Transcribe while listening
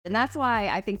And that's why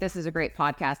I think this is a great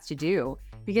podcast to do,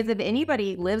 because if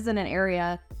anybody lives in an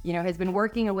area, has been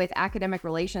working with academic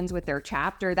relations with their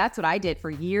chapter, that's what I did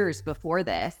for years before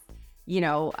this.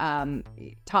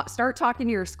 Start talking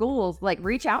to your schools, like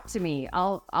reach out to me.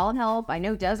 I'll help. I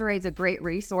know Desiree's a great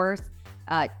resource.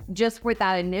 Just with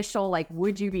that initial,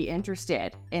 would you be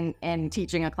interested in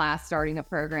teaching a class, starting a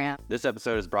program? This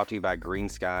episode is brought to you by Green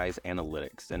Skies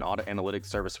Analytics, an audit analytics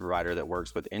service provider that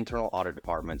works with internal audit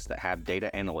departments that have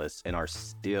data analysts and are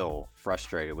still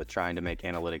frustrated with trying to make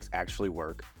analytics actually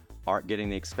work, aren't getting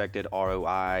the expected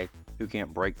ROI, who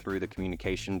can't break through the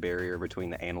communication barrier between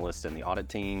the analysts and the audit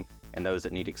team, and those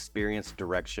that need experienced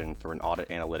direction for an audit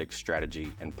analytics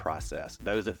strategy and process.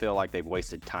 Those that feel like they've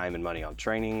wasted time and money on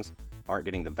trainings, aren't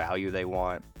getting the value they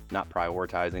want, not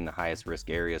prioritizing the highest risk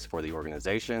areas for the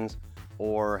organizations,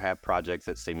 or have projects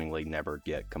that seemingly never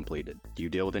get completed. Do you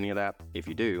deal with any of that? If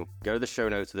you do, go to the show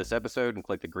notes of this episode and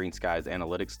click the Green Skies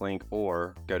Analytics link,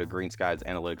 or go to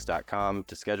greenskiesanalytics.com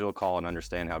to schedule a call and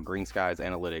understand how Green Skies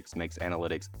Analytics makes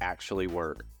analytics actually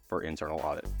work for internal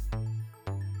audit.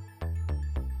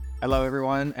 Hello,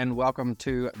 everyone, and welcome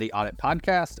to the Audit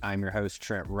Podcast. I'm your host,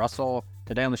 Trent Russell.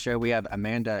 Today on the show, we have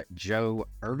Amanda Jo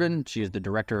Erven. She is the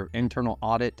Director of Internal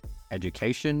Audit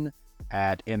Education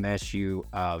at MSU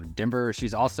of Denver.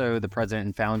 She's also the president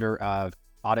and founder of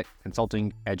Audit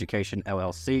Consulting Education,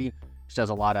 LLC. She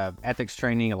does a lot of ethics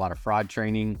training, a lot of fraud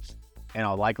training. In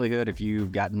all likelihood, if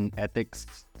you've gotten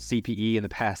ethics CPE in the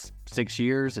past 6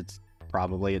 years, it's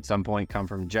probably at some point come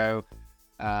from Jo.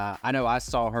 I know I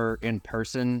saw her in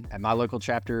person at my local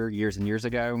chapter years and years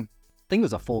ago. I think it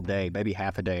was a full day, maybe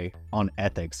half a day on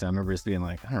ethics. I remember just being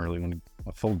like, I don't really want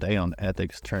a full day on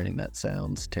ethics training. That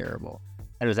sounds terrible.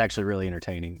 And it was actually really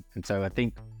entertaining. And so I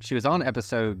think she was on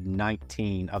episode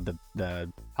 19 of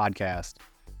the podcast.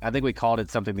 I think we called it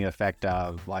something to the effect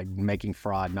of like making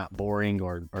fraud not boring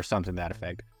or something to that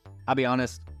effect. I'll be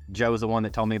honest, Jo was the one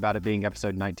that told me about it being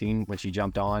episode 19 when she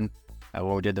jumped on.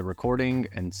 When we did the recording,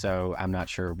 and so I'm not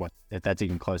sure if that's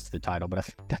even close to the title, but I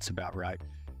think that's about right.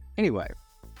 Anyway,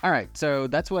 all right, so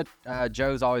that's what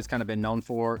Jo's always kind of been known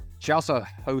for. She also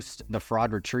hosts the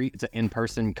Fraud Retreat. It's an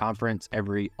in-person conference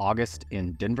every August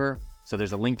in Denver, so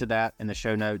there's a link to that in the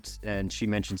show notes, and she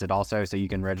mentions it also, so you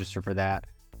can register for that.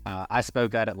 I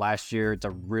spoke at it last year. It's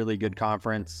a really good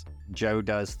conference. Jo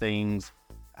does things,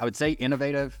 I would say,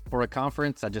 innovative for a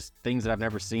conference. Things that I've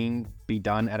never seen be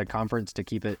done at a conference to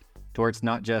keep it to where it's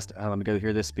not just, let me go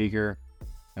hear this speaker.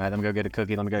 All right, let me go get a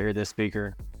cookie. Let me go hear this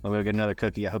speaker. Let me go get another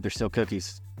cookie. I hope there's still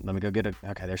cookies. Let me go get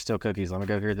okay, there's still cookies. Let me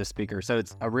go hear this speaker. So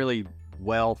it's a really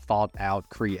well thought out,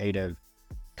 creative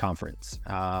conference.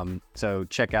 So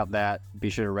check out that. Be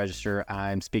sure to register.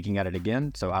 I'm speaking at it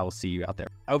again, so I will see you out there.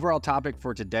 Overall topic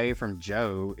for today from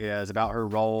Jo is about her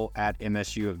role at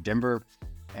MSU of Denver.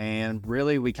 And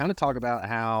really, we kind of talk about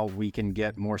how we can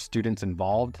get more students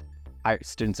involved,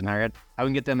 students in higher ed, how we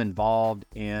can get them involved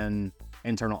in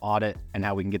internal audit and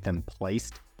how we can get them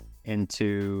placed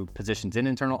into positions in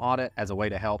internal audit as a way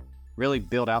to help really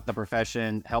build out the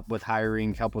profession, help with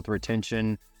hiring, help with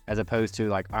retention, as opposed to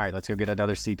like, all right, let's go get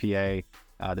another CPA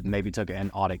that maybe took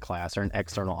an audit class or an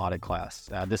external audit class.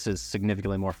 This is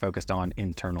significantly more focused on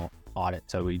internal audit.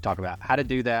 So we talk about how to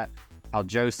do that, how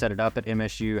Jo set it up at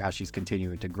MSU, how she's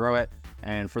continuing to grow it.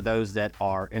 And for those that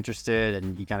are interested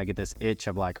and you kind of get this itch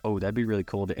of like, oh, that'd be really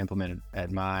cool to implement it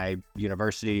at my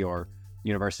university or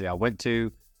university I went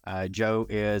to, Jo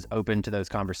is open to those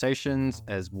conversations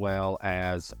as well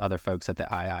as other folks at the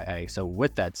IIA. So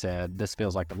with that said, this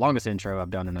feels like the longest intro I've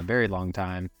done in a very long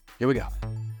time. Here we go.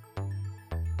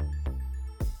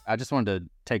 I just wanted to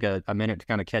take a minute to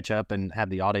kind of catch up and have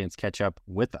the audience catch up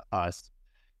with us.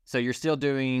 So you're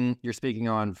speaking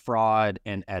on fraud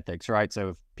and ethics, right? So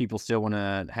if people still want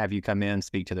to have you come in,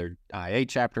 speak to their IA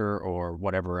chapter or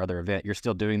whatever other event, you're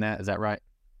still doing that. Is that right?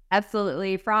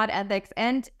 Absolutely. Fraud, ethics.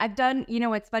 And I've done,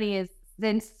 what's funny is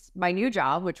since my new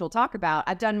job, which we'll talk about,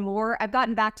 I've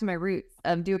gotten back to my roots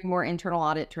of doing more internal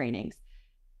audit trainings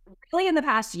really in the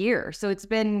past year. So it's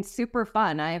been super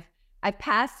fun. I've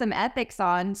passed some ethics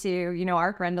on to,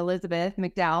 our friend Elizabeth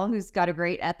McDowell, who's got a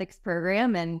great ethics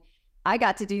program. And I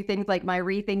got to do things like my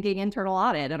Rethinking Internal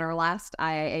Audit at our last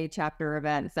IIA chapter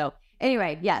event. So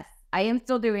anyway, yes, I am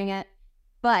still doing it.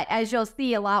 But as you'll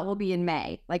see, a lot will be in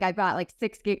May. Like I've got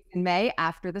 6 gigs in May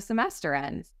after the semester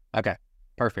ends. Okay,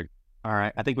 perfect. All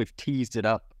right. I think we've teased it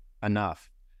up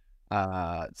enough.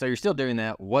 So you're still doing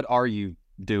that. What are you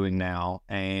doing now?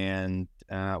 And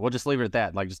we'll just leave it at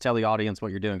that. Like just tell the audience what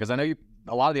you're doing. Because I know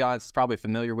a lot of the audience is probably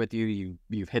familiar with you.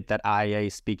 You've hit that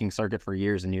IIA speaking circuit for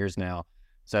years and years now.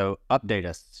 So update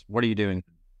us. What are you doing?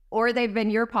 or they've been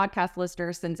your podcast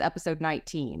listeners since episode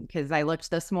 19, because I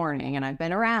looked this morning and I've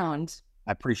been around.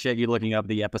 I appreciate you looking up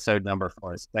the episode number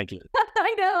for us. Thank you.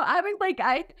 I know. I was like,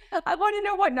 I want to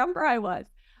know what number I was.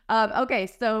 Okay,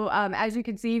 so as you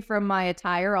can see from my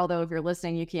attire, although if you're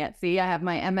listening, you can't see, I have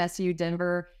my MSU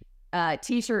Denver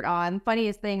t-shirt on.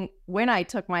 Funniest thing, when I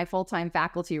took my full-time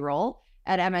faculty role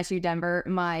at MSU Denver,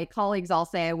 my colleagues all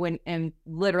say I went and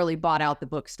literally bought out the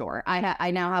bookstore.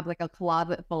 I now have like a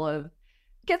closet full of,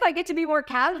 because I get to be more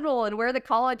casual and wear the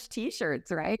college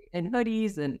t-shirts, right? And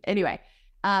hoodies. And anyway,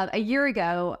 a year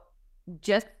ago,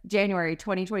 just January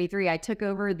 2023, I took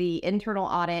over the internal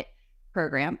audit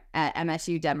program at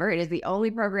MSU Denver. It is the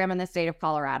only program in the state of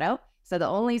Colorado. So the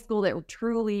only school that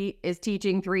truly is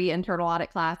teaching 3 internal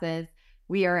audit classes.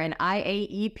 We are an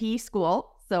IAEP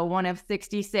school. So one of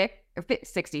 56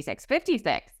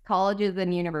 colleges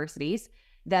and universities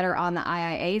that are on the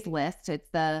IIA's list. It's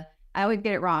I always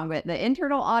get it wrong, but the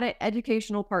Internal Audit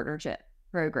Educational Partnership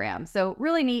Program. So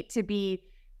really neat to be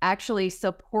actually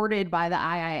supported by the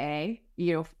IIA,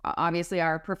 obviously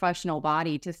our professional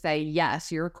body, to say,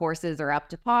 yes, your courses are up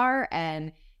to par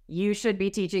and you should be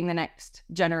teaching the next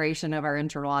generation of our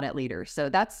internal audit leaders. So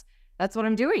that's what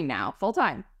I'm doing now, full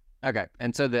time. Okay.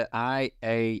 And so the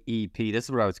IAEP, this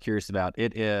is what I was curious about.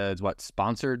 It is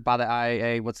sponsored by the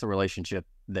IAA? What's the relationship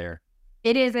there?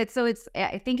 It is.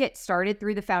 I think it started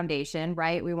through the foundation,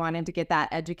 right? We wanted to get that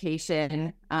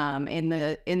education in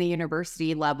the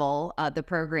university level, the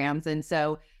programs. And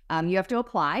so you have to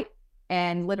apply,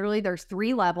 and literally there's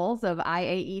 3 levels of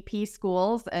IAEP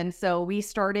schools. And so we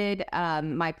started,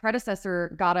 my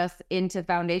predecessor got us into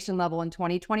foundation level in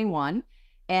 2021,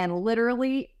 and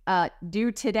literally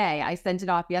due today, I sent it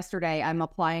off yesterday, I'm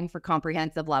applying for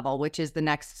comprehensive level, which is the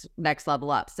next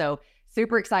level up. So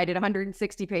super excited,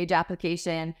 160-page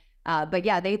application. But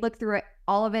yeah, they look through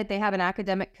all of it. They have an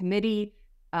academic committee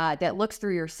that looks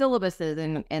through your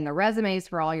syllabuses and the resumes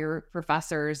for all your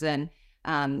professors, and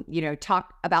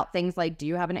talk about things like, do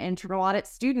you have an internal audit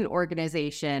student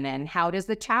organization, and how does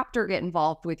the chapter get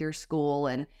involved with your school,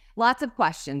 and lots of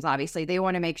questions. Obviously, they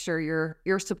want to make sure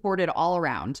you're supported all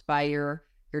around by your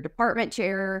department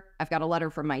chair. I've got a letter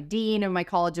from my dean of my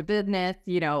college of business,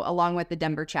 along with the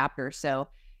Denver chapter. So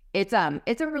it's a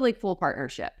really cool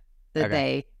partnership that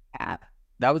they have.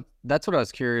 That's what I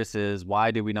was curious is,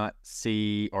 why do we not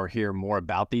see or hear more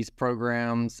about these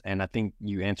programs? And I think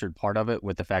you answered part of it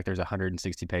with the fact there's a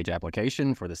 160-page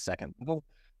application for the second level.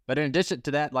 But in addition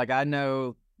to that, I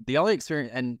know the only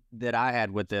experience that I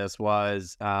had with this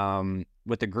was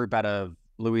with the group out of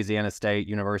Louisiana State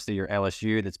University, or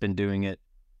LSU, that's been doing it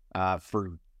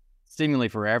for seemingly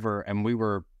forever. And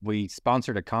we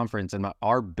sponsored a conference, and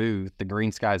our booth, the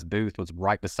Green Skies booth, was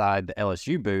right beside the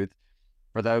LSU booth.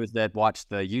 For those that watch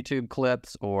the YouTube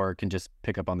clips or can just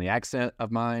pick up on the accent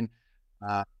of mine,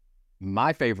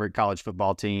 my favorite college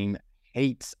football team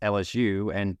hates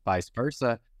LSU and vice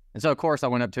versa. And so, of course, I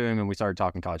went up to him and we started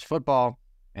talking college football,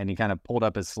 and he kind of pulled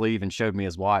up his sleeve and showed me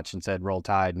his watch and said, "Roll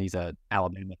Tide." And he's a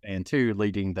Alabama fan too,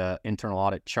 leading the internal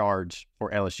audit charge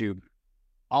for LSU.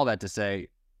 All that to say,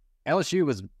 LSU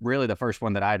was really the first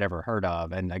one that I'd ever heard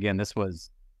of. And again, this was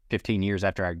 15 years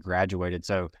after I graduated.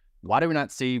 So why do we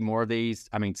not see more of these?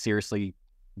 I mean, seriously,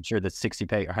 I'm sure the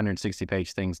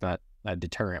 160-page thing's not a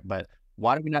deterrent, but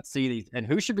why do we not see these? And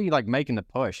who should be making the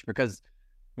push? Because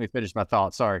let me finish my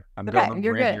thought. Sorry, I'm okay, going.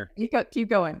 You're good. You keep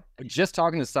going. Just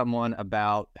talking to someone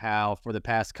about how for the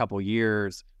past couple of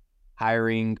years,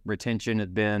 hiring retention has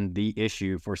been the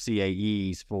issue for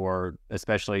CAEs for,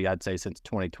 especially I'd say since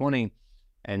 2020.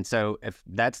 And so if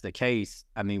that's the case,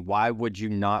 I mean, why would you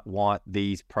not want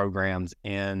these programs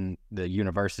in the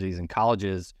universities and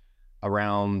colleges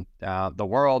around the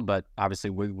world, but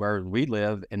obviously where we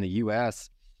live in the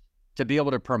U.S., to be able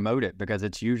to promote it? Because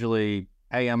it's usually,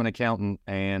 hey, I'm an accountant,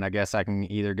 and I guess I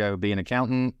can either go be an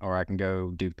accountant, or I can go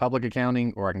do public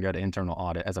accounting, or I can go to internal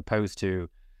audit, as opposed to,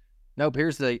 nope,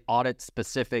 here's the audit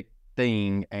specific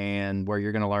thing, and where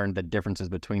you're going to learn the differences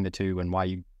between the two and why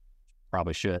you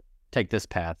probably should take this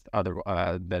path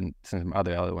than some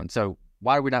other ones. So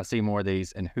why do we not see more of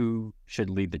these, and who should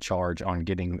lead the charge on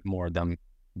getting more of them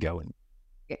going?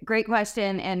 Great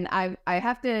question. And I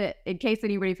have to, in case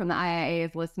anybody from the IIA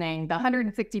is listening, the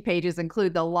 160 pages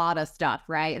includes a lot of stuff,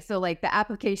 right? So the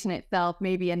application itself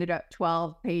maybe ended up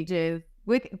 12 pages,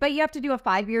 but you have to do a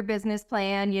 5-year business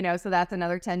plan, so that's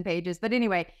another 10 pages. But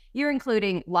anyway, you're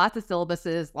including lots of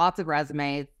syllabuses, lots of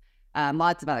resumes,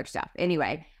 lots of other stuff.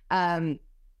 Anyway,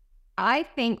 I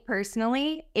think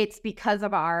personally, it's because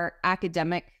of our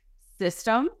academic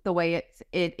system, the way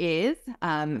it is.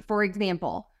 For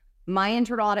example, my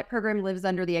internal audit program lives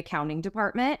under the accounting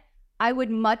department. I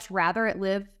would much rather it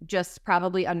live just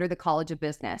probably under the College of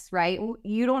Business, right?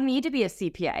 You don't need to be a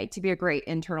CPA to be a great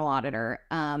internal auditor.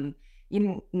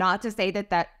 Not to say that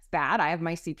that's bad. I have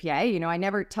my CPA. I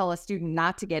never tell a student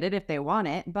not to get it if they want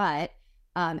it, but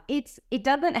it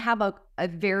doesn't have a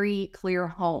very clear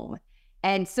home.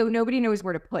 And so nobody knows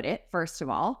where to put it, first of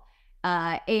all.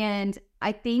 And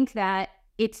I think that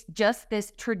it's just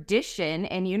this tradition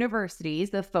in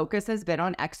universities, the focus has been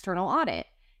on external audit,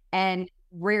 and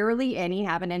rarely any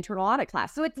have an internal audit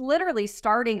class. So it's literally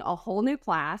starting a whole new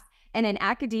class. And in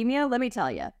academia, let me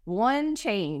tell you, one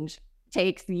change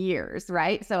takes years,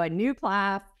 right? So a new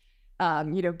class,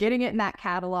 getting it in that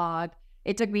catalog.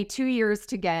 It took me 2 years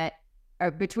to get,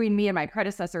 between me and my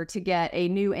predecessor, to get a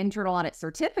new internal audit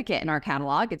certificate in our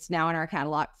catalog. It's now in our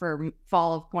catalog for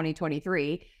fall of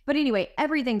 2023. But anyway,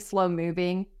 everything's slow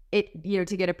moving,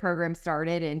 to get a program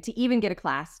started and to even get a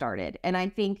class started. And I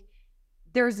think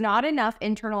there's not enough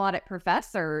internal audit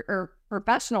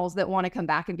professionals that want to come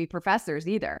back and be professors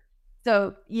either.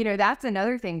 So, that's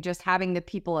another thing, just having the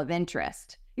people of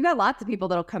interest. You got lots of people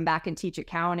that'll come back and teach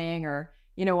accounting or,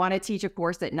 want to teach a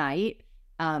course at night.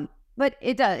 But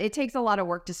it takes a lot of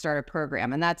work to start a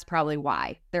program. And that's probably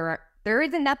why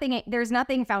there's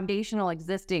nothing foundational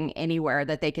existing anywhere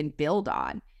that they can build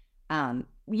on.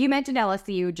 You mentioned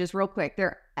LSU, just real quick.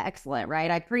 They're excellent, right?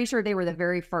 I'm pretty sure they were the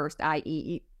very first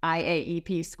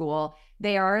IAEP school.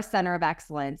 They are a center of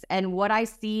excellence. And what I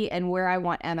see and where I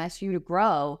want MSU to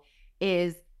grow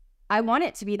is I want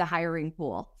it to be the hiring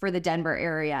pool for the Denver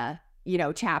area,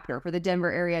 chapter, for the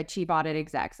Denver area chief audit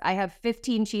execs. I have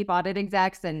 15 chief audit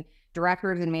execs and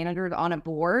directors and managers on a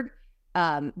board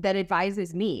that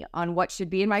advises me on what should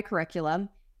be in my curriculum,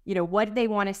 what they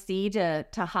want to see to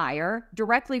hire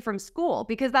directly from school,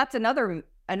 because that's another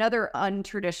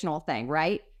untraditional thing,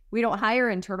 right? We don't hire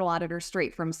internal auditors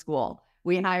straight from school.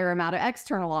 We hire them out of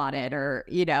external audit, or,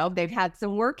 they've had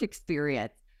some work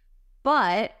experience.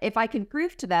 But if I can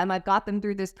prove to them I've got them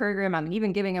through this program, I'm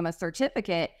even giving them a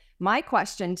certificate, my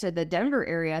question to the Denver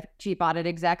area chief audit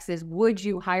execs is, would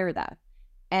you hire them?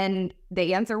 And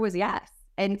the answer was yes.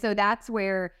 And so that's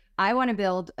where I want to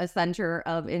build a center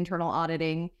of internal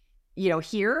auditing,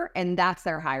 here, and that's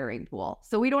their hiring pool.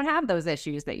 So we don't have those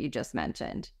issues that you just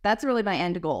mentioned. That's really my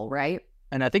end goal, right?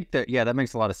 And I think that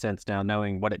makes a lot of sense now,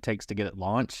 knowing what it takes to get it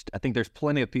launched. I think there's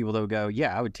plenty of people that will go,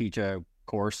 yeah, I would teach a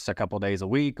course a couple of days a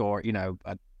week, or,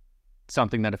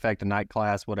 something that affect a night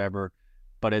class, whatever,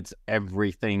 but it's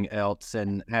everything else.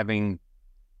 And having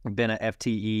been a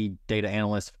FTE data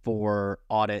analyst for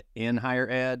audit in higher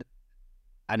ed,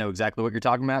 I know exactly what you're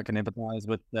talking about, can empathize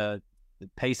with the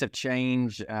pace of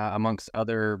change amongst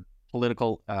other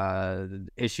political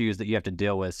issues that you have to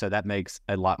deal with. So that makes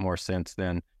a lot more sense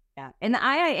then. Yeah. And the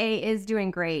IIA is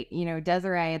doing great.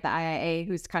 Desiree at the IIA,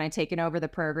 who's kind of taken over the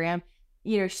program,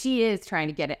 she is trying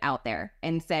to get it out there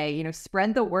and say,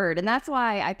 spread the word. And that's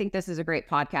why I think this is a great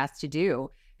podcast to do,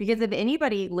 because if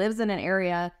anybody lives in an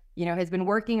area, has been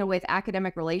working with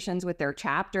academic relations with their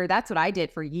chapter, that's what I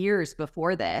did for years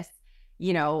before this.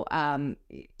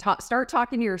 Start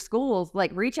talking to your schools,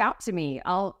 like reach out to me.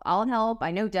 I'll help.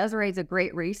 I know Desiree's a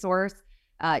great resource.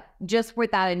 Just with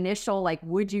that initial,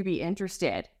 would you be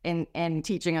interested in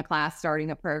teaching a class, starting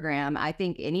a program? I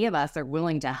think any of us are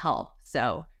willing to help.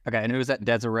 So. Okay. And who's that?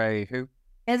 Desiree who?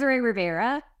 Desiree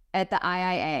Rivera at the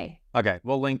IIA. Okay.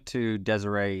 We'll link to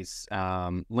Desiree's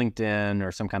LinkedIn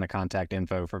or some kind of contact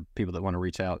info for people that want to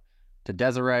reach out to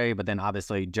Desiree. But then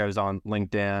obviously Joe's on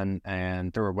LinkedIn,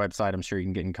 and through her website, I'm sure you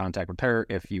can get in contact with her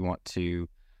if you want to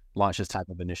launch this type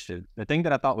of initiative. The thing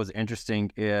that I thought was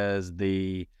interesting is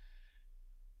you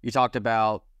talked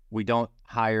about, we don't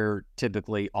hire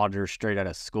typically auditors straight out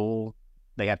of school.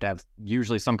 They have to have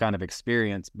usually some kind of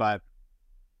experience, but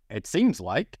it seems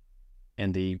like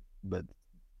in the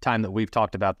time that we've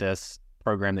talked about this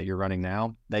program that you're running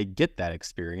now, they get that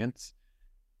experience.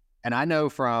 And I know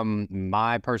from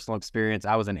my personal experience,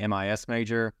 I was an MIS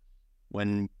major.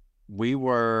 When we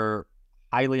were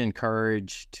highly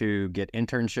encouraged to get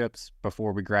internships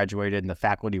before we graduated, and the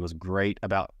faculty was great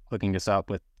about hooking us up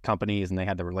with companies, and they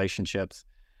had the relationships.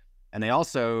 And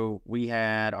we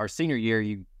had our senior year,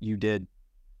 you did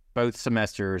both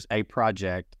semesters a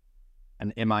project,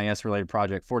 an MIS related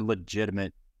project for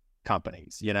legitimate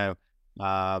companies,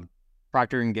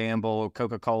 Procter & Gamble,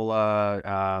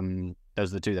 Coca-Cola,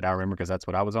 those are the two that I remember because that's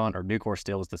what I was on, or Nucor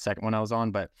Steel was the second one I was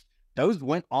on, but those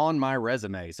went on my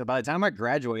resume. So by the time I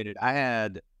graduated, I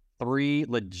had 3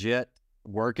 legit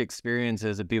work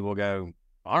experiences, and people go,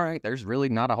 all right, there's really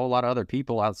not a whole lot of other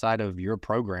people outside of your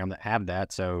program that have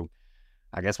that. So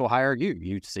I guess we'll hire you.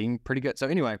 You seem pretty good. So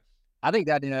anyway, I think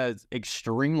that is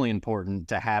extremely important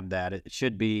to have that. It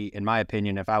should be, in my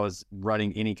opinion, if I was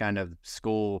running any kind of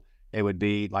school, it would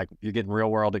be like you're getting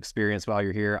real world experience while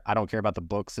you're here. I don't care about the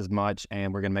books as much,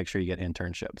 and we're going to make sure you get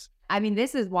internships. I mean,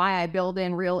 this is why I build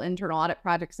in real internal audit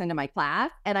projects into my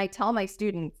class. And I tell my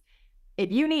students,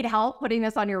 if you need help putting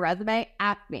this on your resume,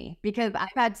 ask me, because I've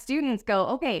had students go,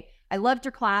 okay, I loved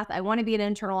your class. I want to be an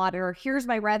internal auditor. Here's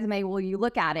my resume. Will you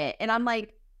look at it? And I'm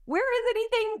like, where is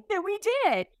anything that we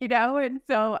did? And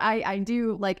so I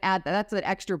do like add that. That's an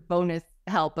extra bonus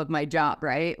help of my job,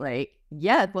 right? Like,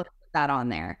 yes, let's put that on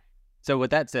there. So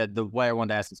with that said, the way I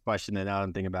wanted to ask this question, and I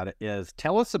didn't think about it, is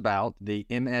tell us about the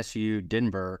MSU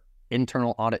Denver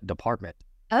Internal Audit Department.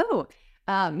 Oh,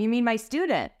 you mean my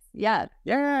students? Yeah.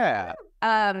 Yeah.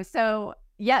 So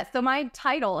my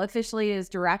title officially is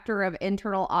Director of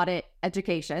Internal Audit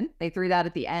Education. They threw that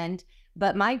at the end,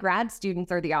 but my grad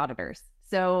students are the auditors.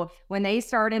 So when they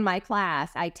start in my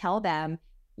class, I tell them,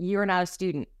 you're not a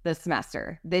student this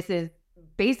semester. This is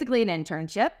basically an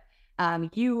internship. I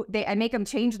make them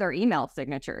change their email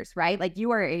signatures, right? Like,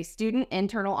 you are a student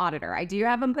internal auditor. I do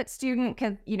have them put student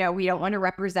because, we don't want to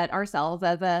represent ourselves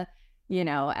as a,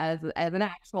 as an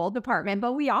actual department,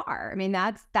 but we are. I mean,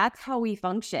 that's how we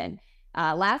function.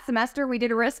 Last semester, we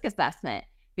did a risk assessment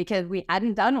because we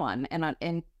hadn't done one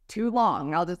in too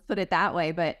long. I'll just put it that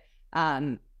way. But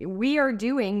we are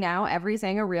doing now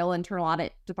everything a real internal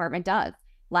audit department does.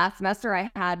 Last semester,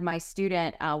 I had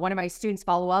one of my students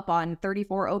follow up on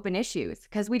 34 open issues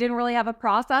because we didn't really have a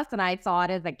process, and I saw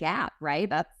it as a gap, right?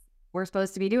 We're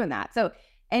supposed to be doing that. So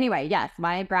anyway, yes,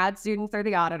 my grad students are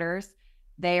the auditors.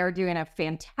 They are doing a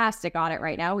fantastic audit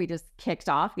right now. We just kicked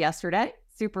off yesterday.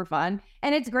 Super fun.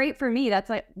 And it's great for me. That's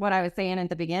like what I was saying at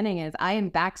the beginning is I am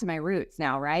back to my roots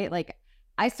now, right? Like,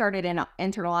 I started in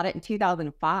internal audit in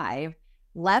 2005.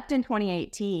 Left in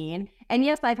 2018. And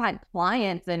yes, I've had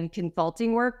clients and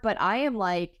consulting work, but I am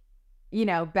like,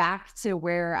 back to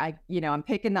where I'm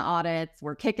picking the audits,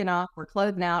 we're kicking off, we're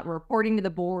closing out, we're reporting to the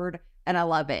board, and I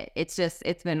love it.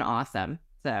 It's been awesome.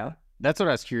 So that's what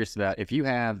I was curious about. If you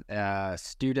have a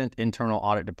student internal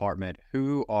audit department,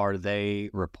 who are they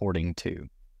reporting to?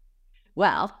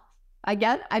 Well, this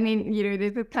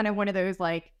is kind of one of those,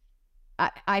 like,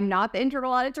 I'm not the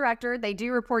internal audit director. They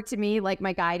do report to me, like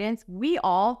my guidance. We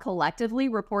all collectively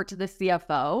report to the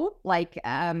CFO, like,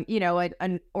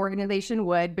 an organization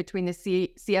would between the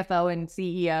CFO and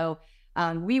CEO.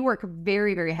 We work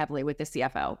very, very heavily with the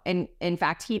CFO. And in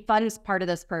fact, he funds part of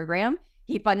this program.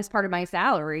 He funds part of my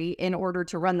salary in order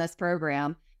to run this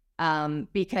program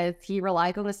because he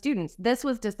relies on the students. This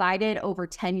was decided over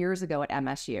 10 years ago at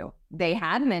MSU. They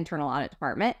had an internal audit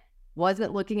department,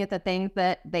 wasn't looking at the things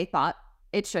that they thought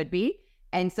it should be.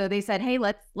 And so they said, hey,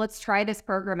 let's try this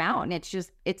program out. And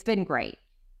it's been great.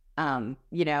 I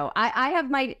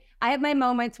have my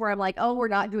moments where I'm like, oh, we're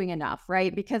not doing enough,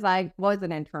 right? Because I was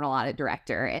an internal audit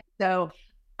director. And so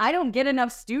I don't get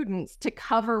enough students to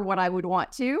cover what I would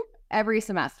want to every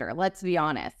semester. Let's be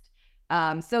honest.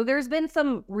 So there's been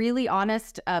some really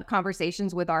honest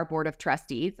conversations with our board of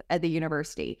trustees at the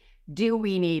university. Do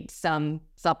we need some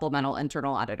supplemental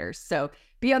internal auditors? So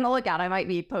be on the lookout. I might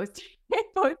be posting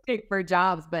for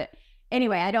jobs, but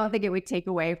anyway, I don't think it would take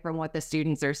away from what the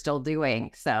students are still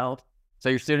doing. So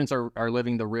your students are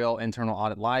living the real internal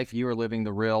audit life. You are living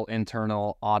the real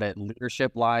internal audit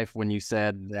leadership life when you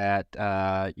said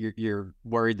that you're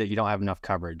worried that you don't have enough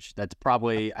coverage. That's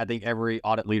probably, I think every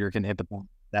audit leader can hit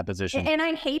that position. And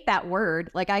I hate that word.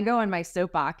 Like, I go on my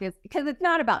soapbox because it's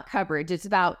not about coverage. It's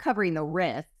about covering the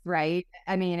risk, right?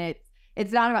 I mean,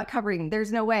 it's not about covering.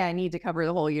 There's no way I need to cover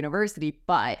the whole university,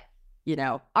 but,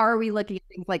 are we looking at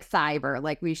things like cyber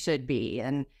like we should be?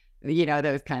 And,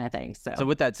 those kind of things. So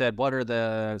with that said, what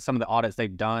are some of the audits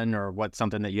they've done, or what's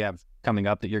something that you have coming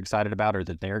up that you're excited about or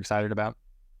that they're excited about?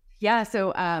 Yeah.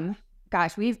 So,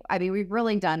 we've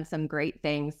really done some great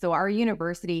things. So our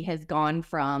university has gone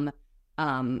from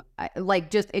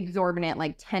just exorbitant,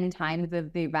 like 10 times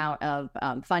of the amount of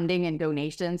funding and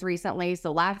donations recently.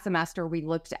 So last semester we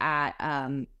looked at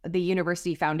the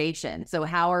university foundation. So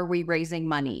how are we raising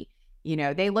money?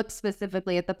 They looked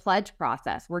specifically at the pledge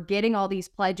process. We're getting all these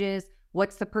pledges.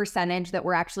 What's the percentage that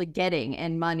we're actually getting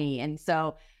in money? And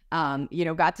so,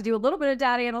 got to do a little bit of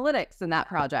data analytics in that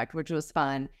project, which was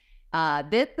fun.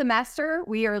 This semester,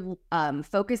 we are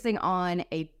focusing on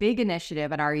a big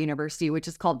initiative at our university, which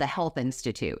is called the Health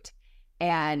Institute.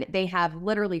 And they have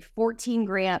literally 14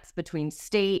 grants between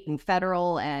state and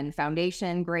federal and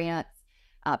foundation grants,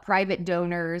 private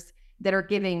donors that are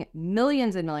giving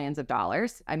millions and millions of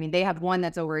dollars. I mean, they have one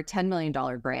that's over a $10 million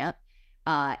grant,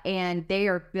 and they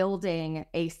are building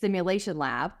a simulation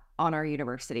lab on our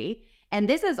university. And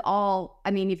this is all,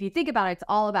 I mean, if you think about it, it's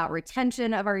all about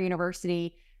retention of our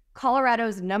university.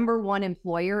 Colorado's number one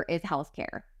employer is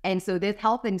healthcare. And so this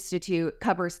health institute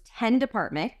covers 10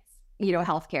 departments,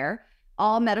 healthcare,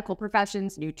 all medical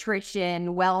professions,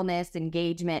 nutrition, wellness,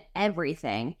 engagement,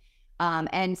 everything.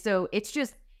 And so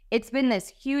it's been this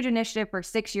huge initiative for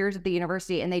 6 years at the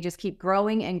university, and they just keep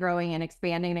growing and growing and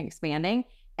expanding.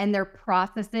 And their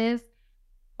processes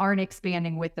aren't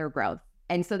expanding with their growth.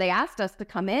 And so they asked us to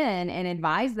come in and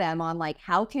advise them on like,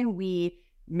 how can we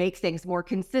make things more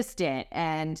consistent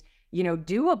and,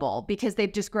 doable, because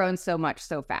they've just grown so much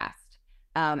so fast.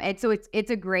 And so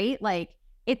it's a great, like,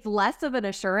 it's less of an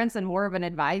assurance and more of an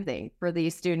advising for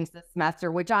these students this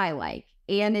semester, which I like.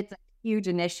 And it's a huge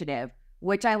initiative,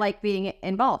 which I like being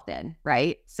involved in,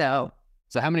 right? So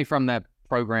how many from that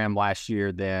program last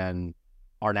year then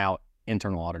are now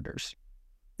internal auditors?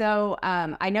 So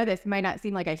I know this might not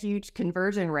seem like a huge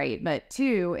conversion rate, but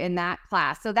 2 in that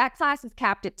class. So that class is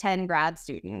capped at 10 grad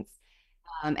students.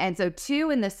 And so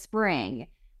 2 in the spring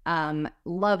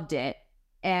loved it.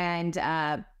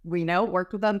 And we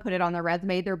worked with them, put it on their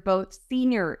resume. They're both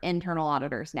senior internal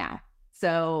auditors now.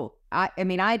 So I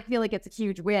feel like it's a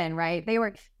huge win, right? They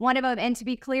were one of them. And to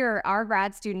be clear, our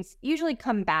grad students usually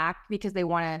come back because they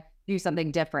want to do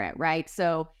something different, right?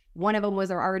 So one of them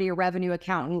was already a revenue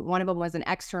accountant. One of them was an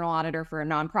external auditor for a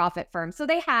nonprofit firm. So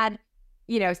they had,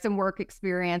 some work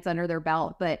experience under their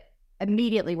belt, but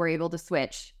immediately were able to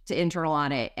switch to internal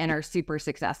audit and are super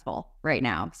successful right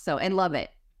now. So, and love it.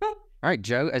 All right,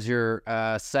 Joe, as your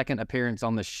second appearance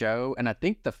on the show, and I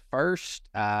think the first,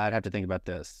 I'd have to think about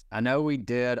this. I know we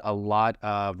did a lot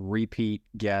of repeat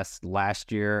guests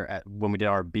last year when we did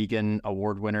our Beacon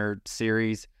Award winner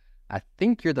series. I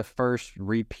think you're the first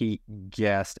repeat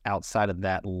guest outside of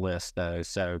that list, though.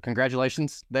 So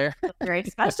congratulations there. Very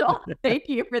special. Thank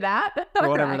you for that. For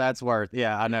whatever that's worth.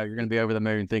 Yeah, I know you're going to be over the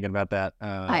moon thinking about that.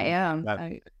 I am.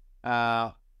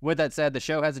 With that said, the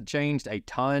show hasn't changed a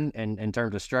ton in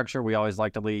terms of structure. We always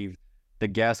like to leave the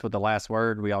guest with the last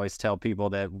word. We always tell people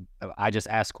that I just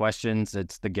ask questions.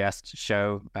 It's the guest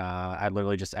show. I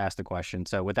literally just ask the question.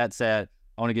 So with that said,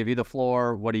 I want to give you the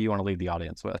floor. What do you want to leave the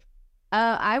audience with?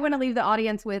 I want to leave the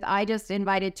audience with, I just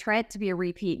invited Trent to be a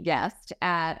repeat guest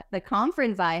at the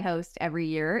conference I host every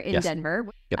year in Denver.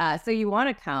 Yep. So you want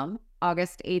to come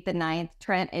August 8th and 9th.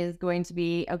 Trent is going to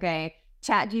be,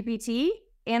 ChatGPT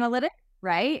analytics,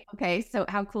 right? Okay, so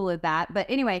how cool is that? But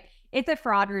anyway, it's a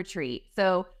fraud retreat.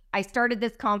 So I started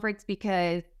this conference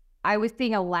because I was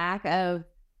seeing a lack of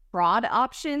fraud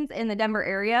options in the Denver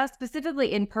area,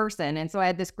 specifically in person. And so I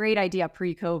had this great idea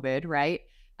pre-COVID, right?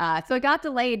 So it got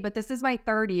delayed, but this is my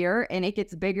 3rd year and it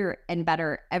gets bigger and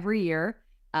better every year.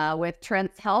 With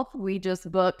Trent's help, we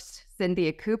just booked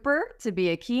Cynthia Cooper to be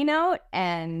a keynote.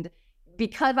 And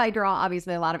because I draw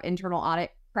obviously a lot of internal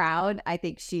audit crowd, I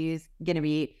think she's going to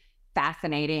be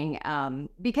fascinating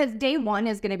because day 1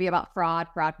 is going to be about fraud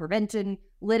prevention,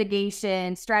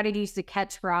 litigation, strategies to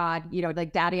catch fraud,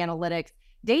 like data analytics.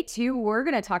 Day 2, we're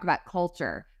going to talk about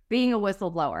culture, being a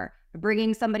whistleblower,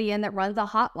 bringing somebody in that runs a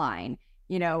hotline.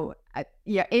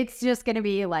 It's just going to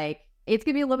be it's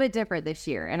going to be a little bit different this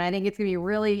year. And I think it's going to be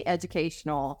really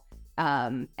educational.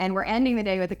 And we're ending the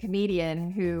day with a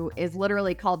comedian who is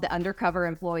literally called the undercover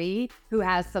employee, who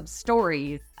has some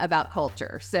stories about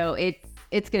culture. So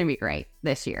it's going to be great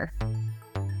this year.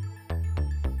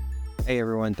 Hey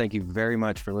everyone, thank you very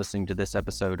much for listening to this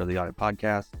episode of the Audit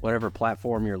Podcast. Whatever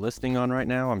platform you're listening on right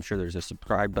now, I'm sure there's a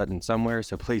subscribe button somewhere,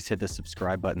 so please hit the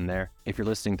subscribe button there. If you're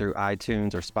listening through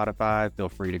iTunes or Spotify, feel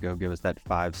free to go give us that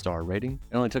 5-star rating.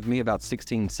 It only took me about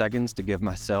 16 seconds to give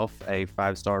myself a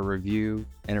 5-star review,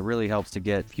 and it really helps to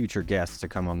get future guests to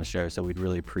come on the show, so we'd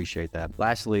really appreciate that.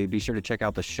 Lastly, be sure to check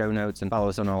out the show notes and follow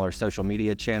us on all our social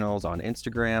media channels on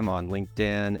Instagram, on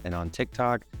LinkedIn, and on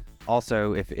TikTok.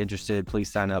 Also, if interested,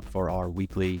 please sign up for our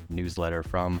weekly newsletter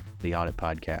from the Audit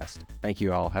Podcast. Thank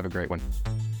you all. Have a great one.